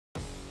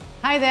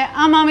Hi there,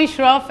 I'm Ami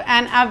Shroff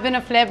and I've been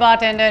a Flair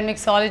bartender and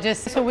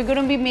mixologist. So we're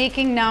going to be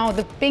making now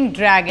the Pink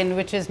Dragon,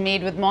 which is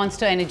made with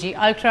Monster Energy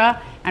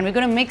Ultra, and we're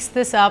going to mix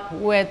this up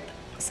with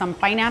some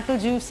pineapple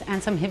juice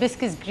and some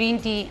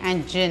hibiscus-green tea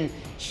and gin.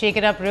 Shake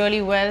it up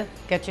really well,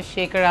 get your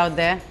shaker out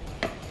there,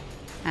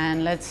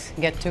 and let's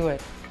get to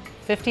it.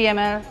 50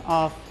 ml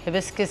of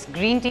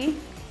hibiscus-green tea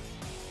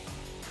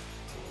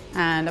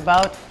and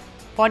about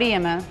 40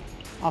 ml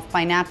of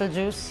pineapple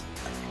juice.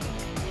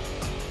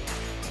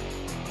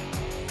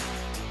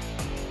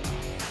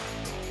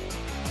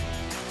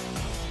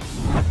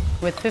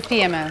 With 50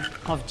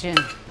 ml of gin.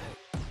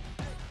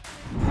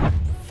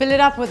 Fill it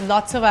up with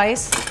lots of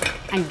ice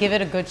and give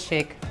it a good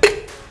shake.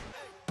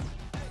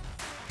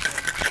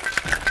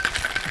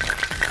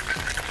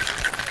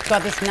 It's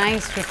got this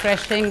nice,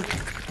 refreshing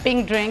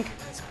pink drink.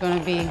 It's going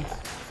to be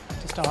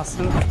just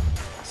awesome.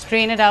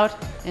 Strain it out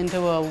into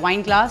a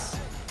wine glass,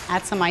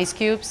 add some ice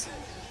cubes,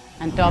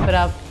 and top it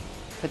up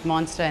with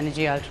Monster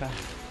Energy Ultra.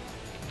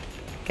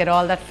 Get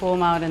all that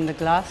foam out in the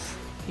glass.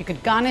 You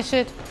could garnish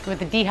it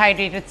with a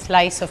dehydrated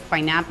slice of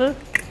pineapple.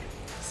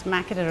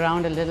 Smack it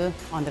around a little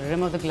on the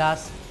rim of the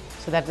glass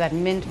so that that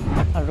mint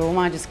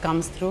aroma just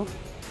comes through.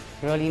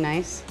 Really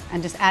nice.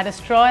 And just add a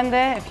straw in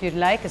there if you'd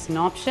like, it's an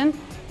option.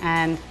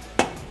 And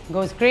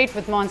goes great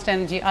with Monster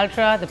Energy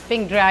Ultra, the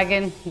Pink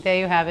Dragon. There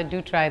you have it,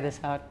 do try this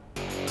out.